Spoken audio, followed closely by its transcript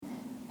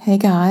Hey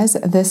guys,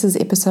 this is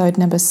episode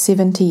number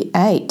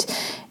 78,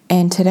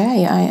 and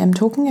today I am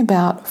talking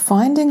about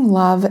finding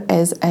love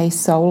as a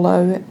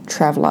solo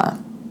traveler.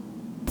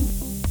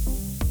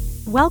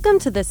 Welcome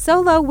to the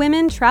Solo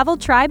Women Travel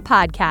Tribe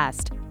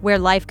podcast, where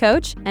life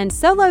coach and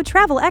solo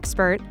travel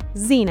expert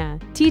Zena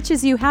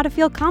teaches you how to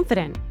feel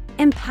confident,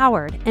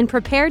 empowered, and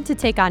prepared to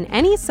take on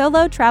any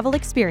solo travel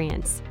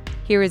experience.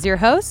 Here is your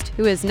host,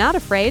 who is not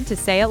afraid to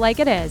say it like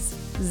it is,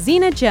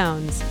 Zena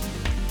Jones.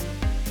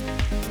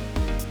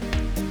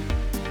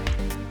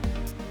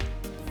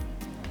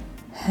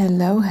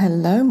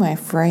 Hello, my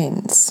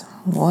friends.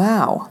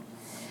 Wow.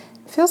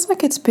 Feels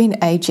like it's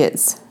been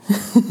ages.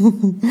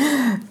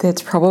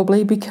 That's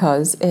probably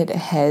because it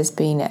has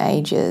been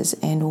ages.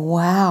 And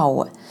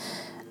wow,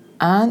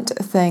 aren't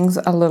things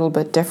a little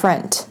bit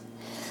different?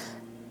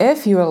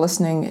 If you are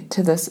listening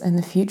to this in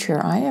the future,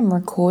 I am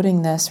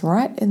recording this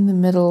right in the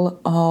middle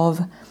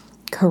of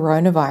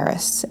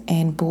coronavirus,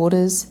 and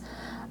borders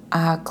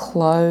are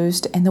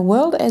closed, and the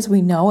world as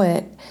we know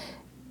it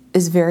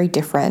is very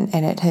different,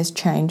 and it has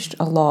changed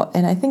a lot,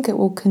 and I think it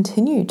will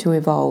continue to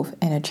evolve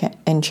and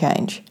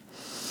change.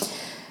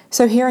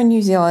 So here in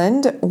New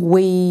Zealand,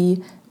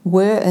 we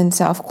were in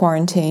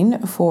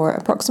self-quarantine for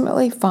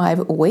approximately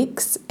 5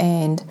 weeks,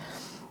 and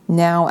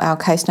now our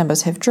case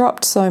numbers have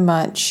dropped so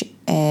much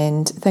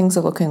and things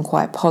are looking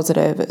quite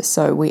positive,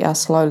 so we are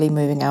slowly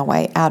moving our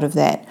way out of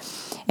that,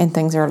 and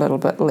things are a little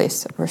bit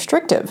less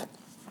restrictive.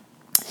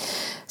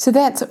 So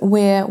that's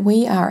where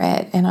we are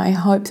at, and I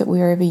hope that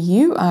wherever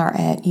you are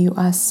at, you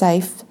are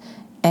safe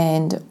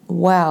and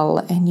well,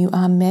 and you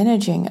are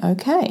managing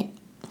okay.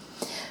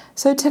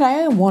 So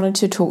today I wanted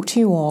to talk to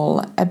you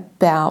all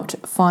about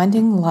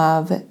finding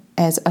love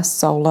as a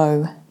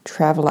solo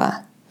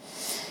traveler.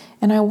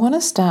 And I want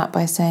to start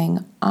by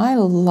saying I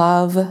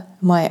love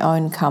my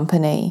own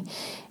company,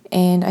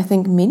 and I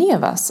think many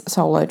of us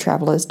solo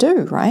travelers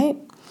do, right?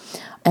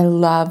 I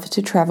love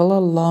to travel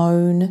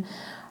alone.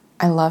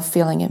 I love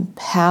feeling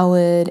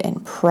empowered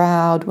and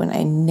proud when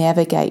I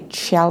navigate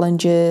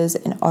challenges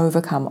and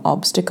overcome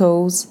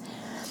obstacles.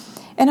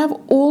 And I've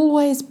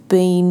always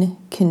been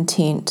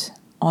content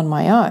on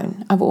my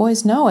own. I've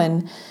always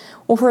known,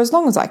 or for as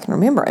long as I can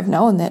remember, I've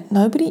known that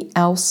nobody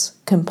else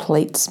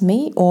completes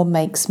me or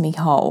makes me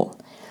whole.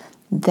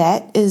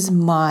 That is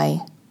my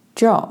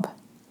job,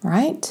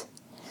 right?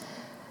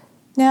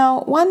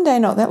 Now, one day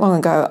not that long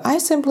ago, I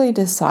simply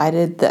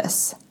decided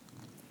this.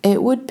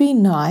 It would be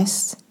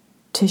nice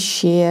to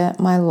share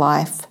my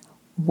life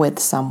with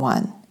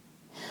someone.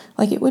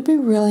 Like, it would be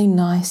really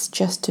nice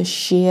just to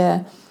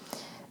share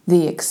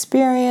the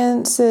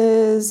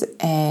experiences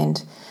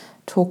and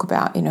talk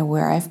about,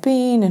 where I've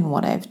been and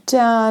what I've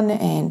done,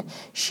 and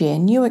share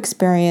new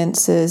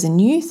experiences and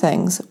new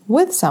things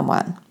with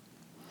someone.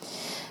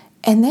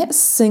 And that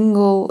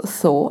single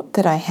thought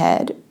that I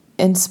had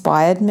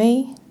inspired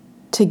me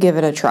to give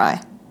it a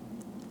try.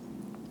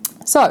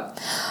 So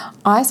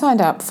I signed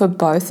up for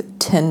both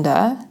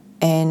Tinder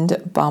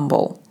and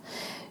Bumble.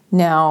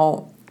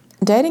 Now,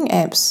 dating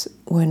apps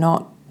were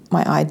not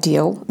my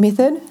ideal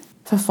method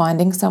for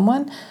finding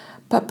someone,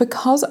 but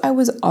because I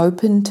was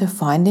open to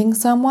finding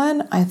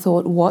someone, I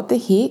thought, what the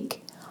heck,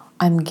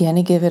 I'm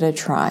gonna give it a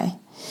try.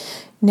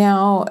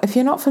 Now, if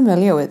you're not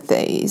familiar with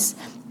these,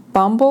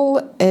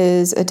 Bumble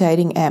is a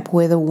dating app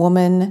where the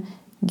woman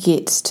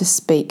gets to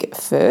speak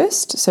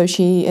first, so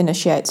she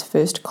initiates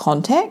first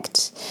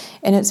contact,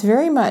 and it's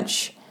very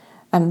much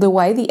the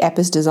way the app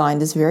is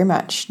designed is very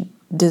much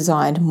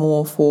designed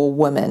more for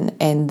women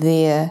and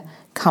their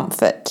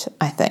comfort,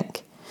 I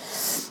think.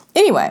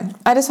 Anyway,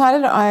 I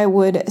decided I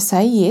would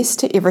say yes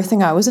to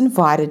everything I was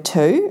invited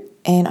to,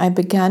 and I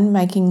began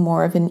making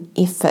more of an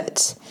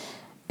effort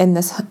in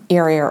this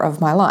area of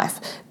my life.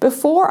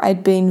 Before,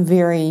 I'd been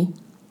very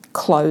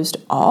closed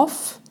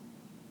off,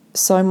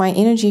 so my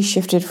energy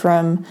shifted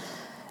from,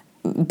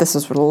 this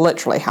is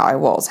literally how I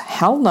was,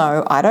 hell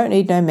no, I don't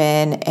need no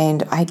man,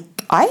 and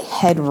I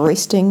had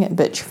resting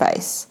bitch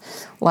face.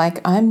 Like,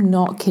 I'm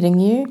not kidding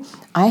you.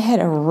 I had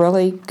a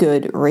really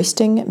good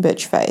resting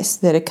bitch face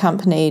that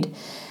accompanied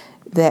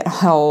that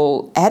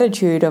whole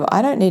attitude of,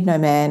 I don't need no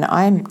man,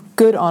 I'm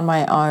good on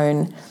my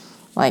own.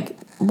 Like,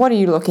 what are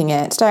you looking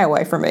at? Stay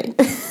away from me.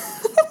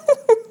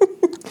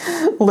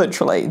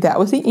 Literally, that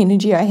was the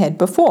energy I had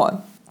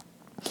before.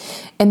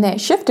 And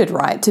that shifted,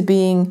 right, to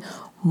being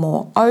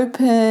more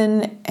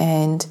open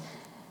and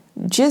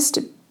just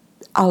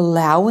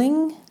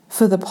allowing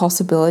for the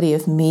possibility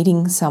of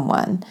meeting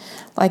someone.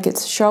 Like,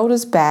 it's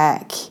shoulders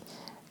back,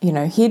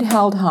 head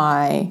held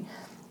high,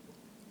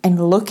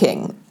 and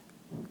looking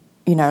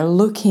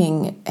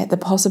at the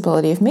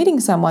possibility of meeting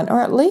someone, or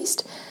at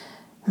least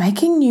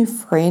making new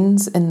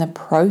friends in the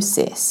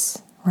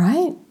process,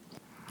 right?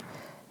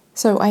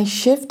 So I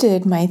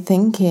shifted my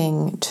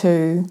thinking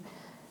to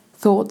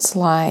thoughts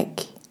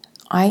like,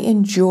 I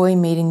enjoy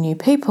meeting new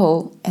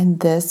people, and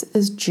this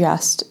is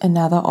just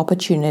another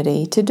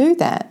opportunity to do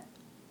that.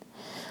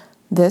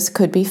 This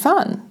could be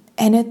fun,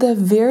 and at the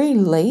very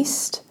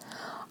least,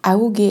 I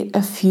will get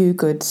a few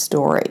good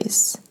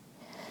stories.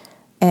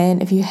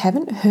 And if you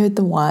haven't heard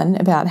the one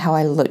about how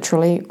I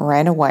literally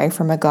ran away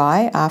from a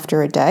guy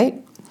after a date,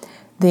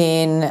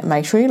 then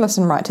make sure you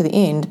listen right to the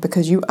end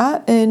because you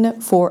are in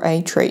for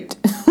a treat.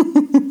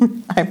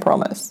 I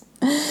promise.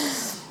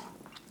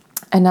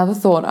 Another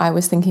thought I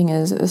was thinking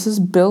is this is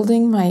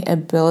building my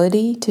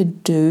ability to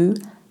do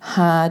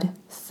hard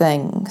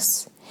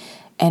things.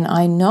 And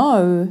I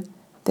know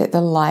that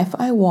the life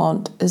I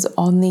want is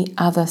on the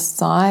other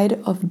side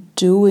of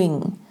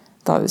doing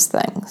those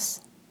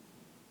things.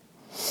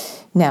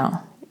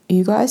 Now,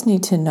 you guys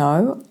need to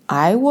know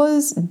I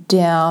was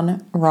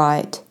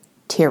downright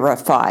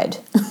terrified.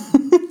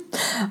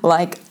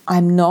 Like,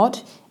 I'm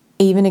not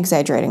even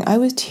exaggerating. I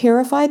was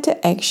terrified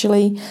to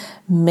actually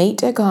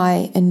meet a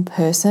guy in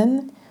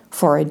person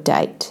for a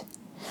date.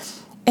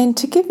 And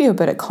to give you a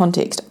bit of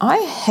context, I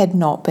had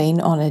not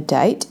been on a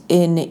date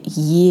in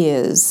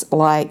years.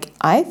 Like,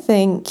 I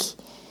think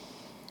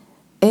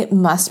it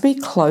must be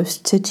close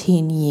to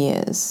 10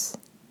 years,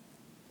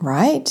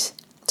 right?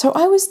 So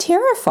I was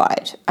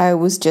terrified. I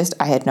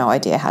had no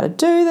idea how to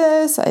do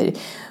this. I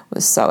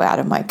was so out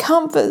of my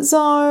comfort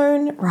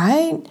zone,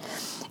 right?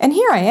 And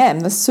here I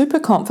am, the super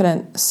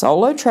confident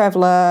solo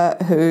traveler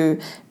who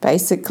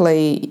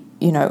basically,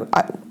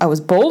 I was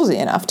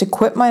ballsy enough to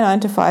quit my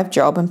 9-to-5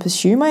 job and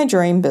pursue my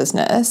dream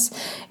business.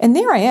 And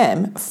there I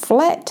am,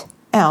 flat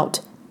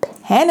out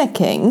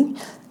panicking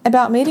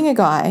about meeting a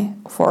guy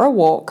for a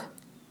walk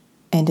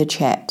and a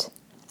chat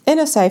in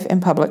a safe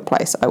and public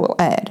place, I will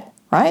add,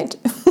 right?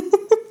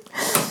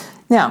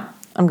 Now,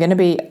 I'm going to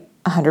be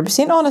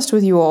 100% honest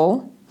with you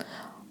all.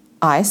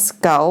 I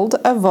sculled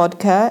a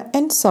vodka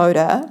and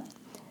soda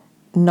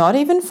not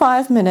even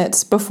 5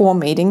 minutes before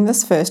meeting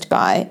this first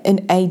guy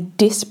in a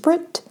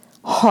desperate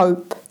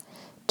hope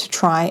to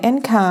try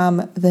and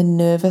calm the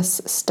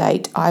nervous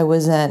state I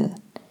was in.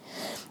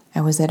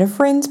 I was at a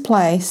friend's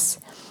place.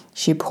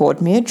 She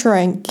poured me a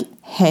drink,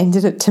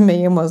 handed it to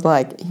me and was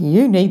like,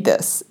 "You need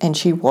this." And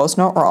she was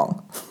not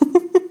wrong.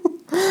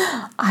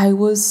 I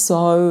was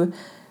so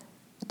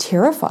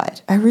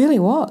terrified. I really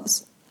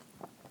was.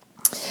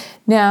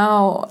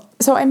 Now,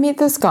 so I met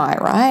this guy,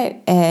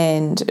 right?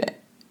 And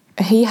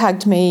he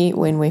hugged me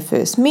when we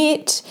first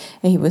met,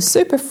 and he was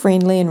super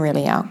friendly and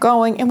really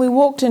outgoing, and we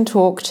walked and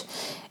talked,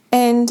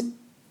 and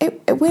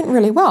it went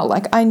really well.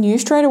 Like, I knew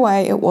straight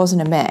away it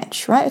wasn't a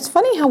match, right? It's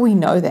funny how we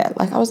know that.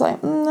 Like, I was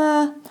like,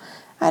 nah,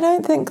 I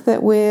don't think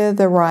that we're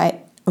the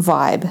right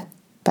vibe,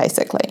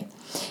 basically.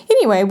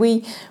 Anyway,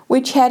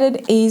 we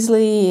chatted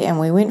easily, and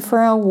we went for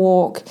our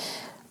walk,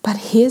 but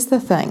here's the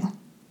thing.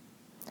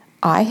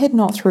 I had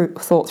not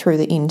thought through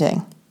the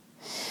ending.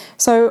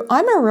 So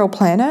I'm a real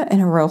planner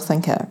and a real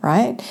thinker,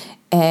 right?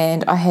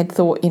 And I had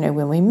thought,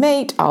 when we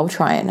meet, I'll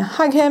try and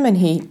hug him, and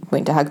he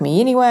went to hug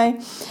me anyway.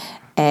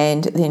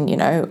 And then,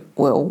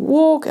 we'll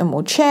walk and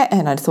we'll chat,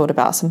 and I'd thought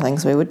about some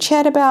things we would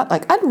chat about.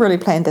 Like, I'd really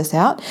planned this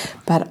out,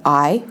 but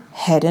I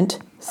hadn't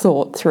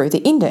thought through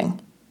the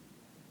ending.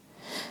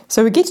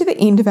 So we get to the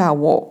end of our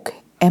walk,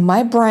 and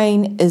my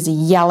brain is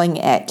yelling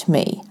at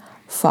me,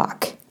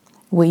 fuck,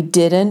 we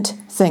didn't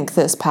think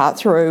this part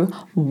through.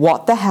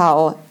 What the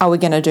hell are we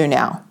going to do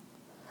now?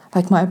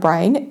 Like, my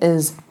brain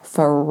is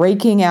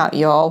freaking out,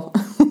 y'all.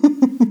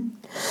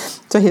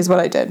 So here's what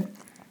I did.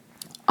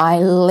 I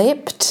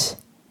leapt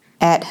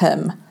at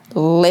him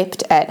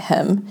like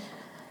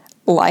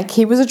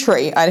he was a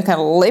tree. I kind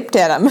of leapt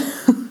at him.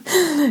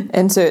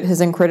 Insert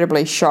his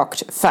incredibly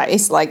shocked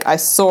face. Like, I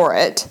saw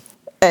it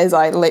as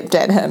I leapt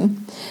at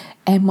him.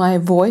 And my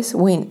voice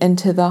went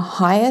into the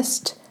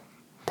highest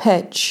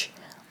pitch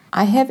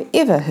I have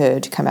ever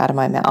heard come out of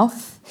my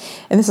mouth.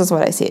 And this is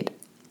what I said.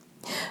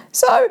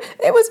 "So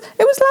it was lovely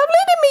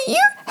to meet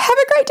you. Have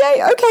a great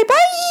day. Okay,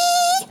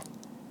 bye."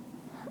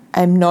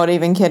 I'm not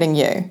even kidding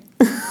you.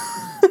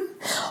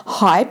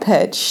 High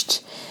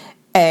pitched,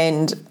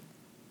 and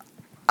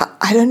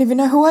I don't even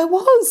know who I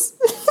was.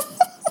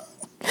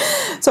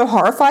 So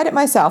horrified at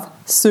myself,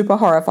 super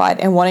horrified,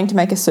 and wanting to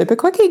make a super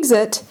quick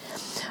exit,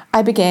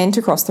 I began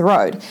to cross the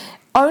road,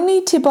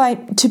 only to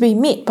be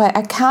met by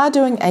a car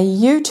doing a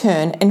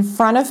U-turn in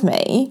front of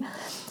me.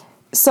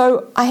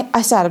 So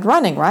I started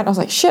running, right? I was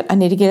like, shit, I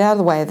need to get out of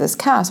the way of this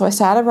car. So I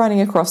started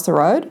running across the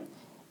road,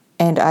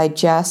 and I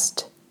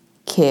just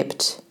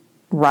kept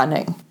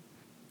running.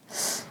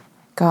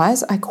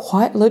 Guys, I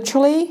quite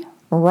literally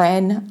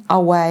ran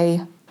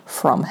away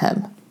from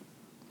him.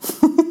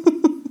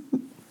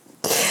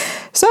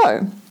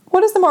 So,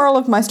 what is the moral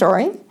of my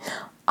story?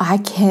 I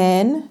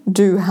can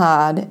do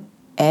hard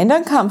and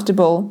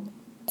uncomfortable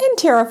and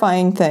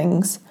terrifying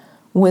things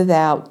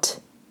without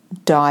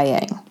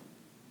dying.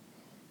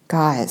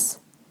 Guys,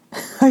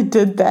 I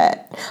did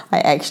that.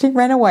 I actually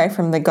ran away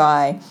from the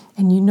guy,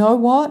 and you know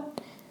what?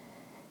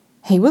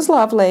 He was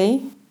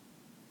lovely,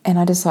 and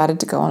I decided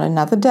to go on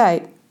another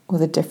date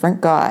with a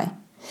different guy.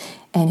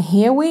 And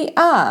here we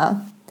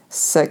are,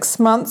 6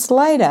 months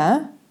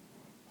later,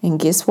 and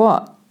guess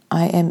what?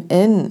 I am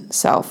in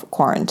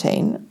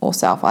self-quarantine or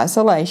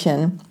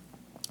self-isolation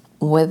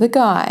with a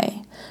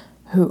guy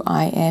who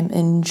I am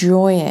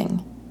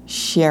enjoying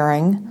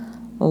sharing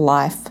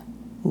life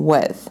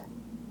with.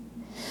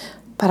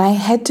 But I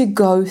had to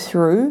go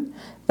through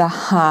the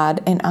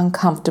hard and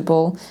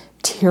uncomfortable,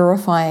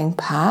 terrifying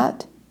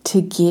part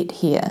to get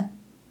here.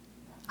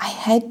 I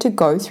had to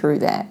go through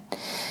that.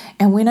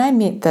 And when I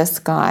met this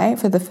guy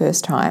for the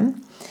first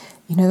time,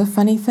 you know the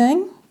funny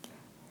thing?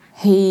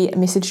 He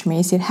messaged me,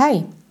 he said,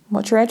 "Hey,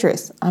 what's your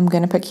address? I'm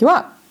going to pick you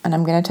up and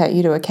I'm going to take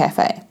you to a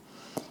cafe."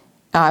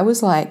 I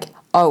was like,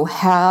 oh,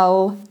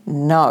 hell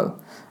no.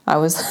 I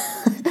was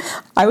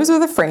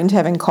with a friend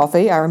having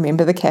coffee. I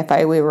remember the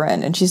cafe we were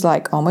in, and she's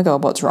like, "Oh my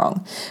God, what's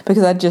wrong?"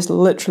 Because I'd just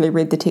literally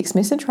read the text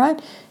message,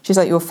 right? She's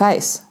like, "Your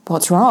face,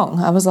 what's wrong?"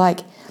 I was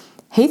like,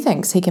 "He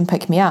thinks he can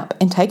pick me up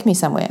and take me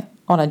somewhere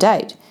on a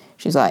date."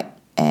 She's like,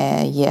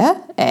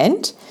 yeah,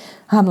 and?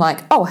 I'm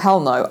like, oh, hell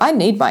no, I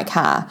need my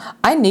car.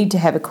 I need to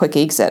have a quick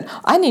exit.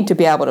 I need to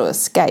be able to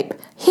escape.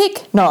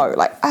 Heck no.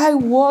 Like, I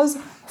was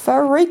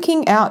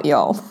freaking out,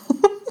 y'all.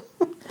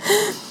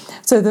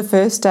 So the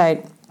first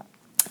date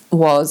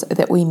was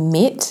that we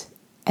met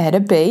at a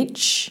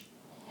beach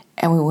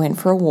and we went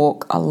for a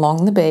walk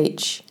along the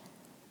beach.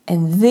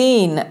 And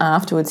then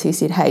afterwards he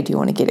said, "Hey, do you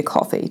want to get a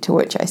coffee?" To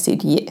which I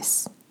said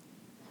yes.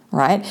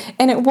 Right?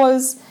 And it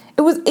was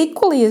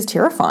equally as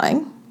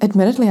terrifying.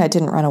 Admittedly, I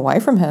didn't run away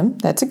from him.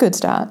 That's a good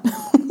start.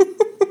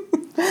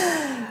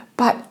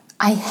 But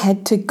I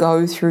had to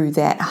go through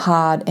that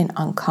hard and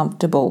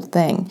uncomfortable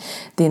thing.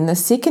 Then the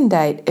second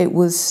date, it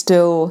was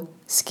still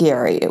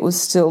scary. It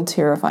was still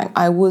terrifying.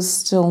 I was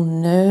still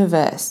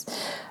nervous.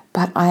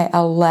 But I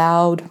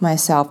allowed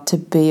myself to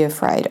be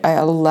afraid. I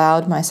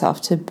allowed myself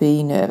to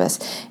be nervous.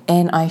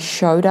 And I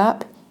showed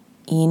up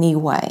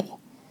anyway.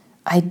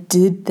 I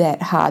did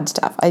that hard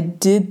stuff. I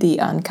did the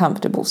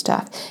uncomfortable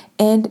stuff.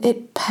 And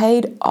it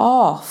paid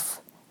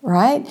off,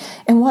 right?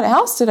 And what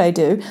else did I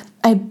do?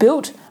 I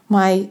built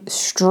my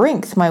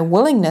strength, my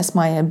willingness,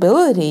 my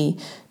ability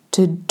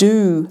to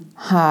do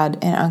hard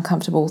and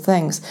uncomfortable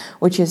things,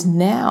 which is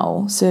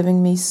now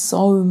serving me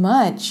so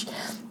much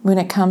when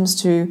it comes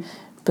to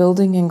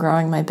building and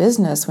growing my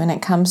business, when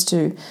it comes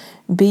to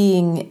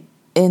being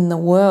in the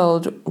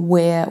world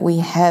where we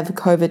have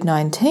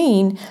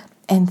COVID-19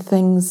 and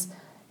things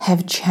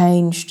have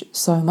changed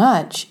so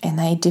much, and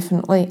they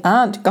definitely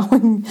aren't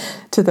going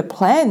to the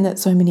plan that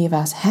so many of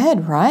us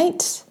had,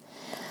 right?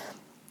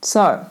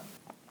 So,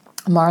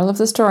 moral of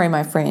the story,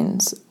 my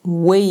friends,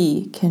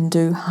 we can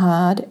do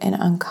hard and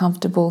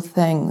uncomfortable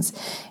things,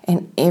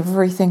 and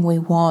everything we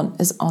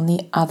want is on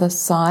the other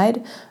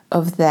side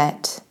of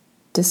that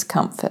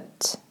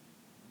discomfort.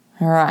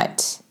 All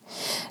right.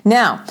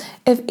 Now,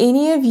 if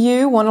any of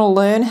you want to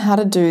learn how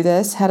to do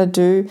this, how to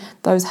do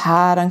those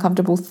hard,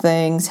 uncomfortable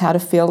things, how to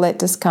feel that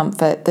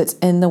discomfort that's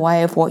in the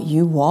way of what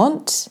you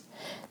want,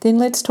 then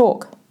let's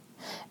talk.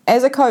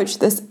 As a coach,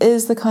 this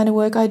is the kind of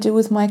work I do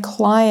with my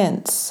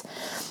clients.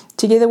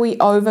 Together we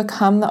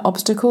overcome the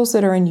obstacles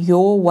that are in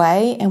your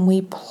way and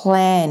we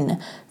plan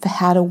for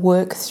how to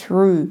work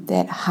through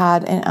that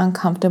hard and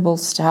uncomfortable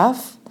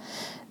stuff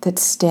that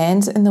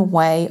stands in the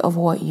way of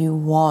what you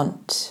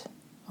want.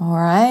 All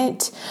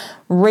right,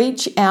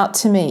 reach out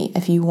to me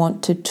if you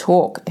want to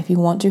talk, if you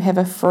want to have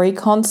a free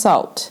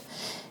consult.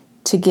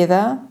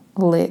 Together,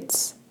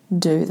 let's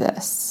do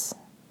this.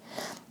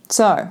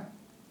 So,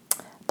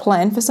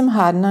 plan for some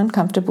hard and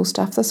uncomfortable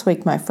stuff this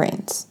week, my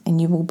friends,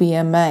 and you will be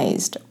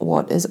amazed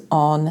what is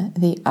on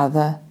the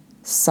other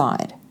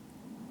side.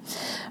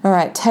 All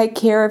right, take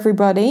care,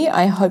 everybody.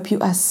 I hope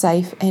you are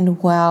safe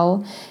and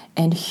well,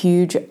 and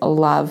huge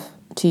love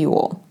to you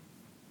all.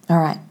 All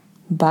right,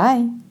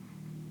 bye.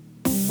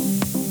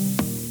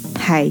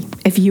 Hey,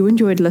 if you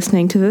enjoyed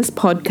listening to this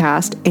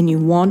podcast and you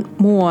want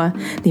more,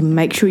 then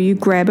make sure you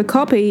grab a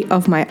copy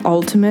of my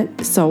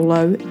Ultimate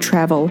Solo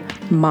Travel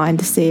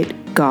Mindset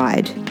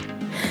Guide.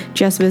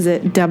 Just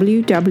visit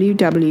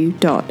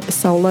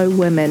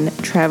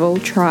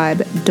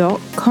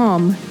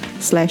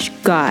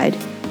www.solowomentraveltribe.com/guide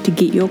to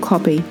get your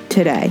copy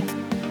today.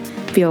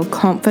 Feel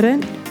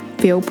confident,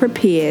 feel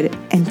prepared,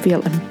 and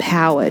feel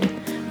empowered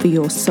for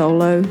your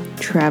solo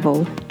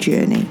travel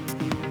journey.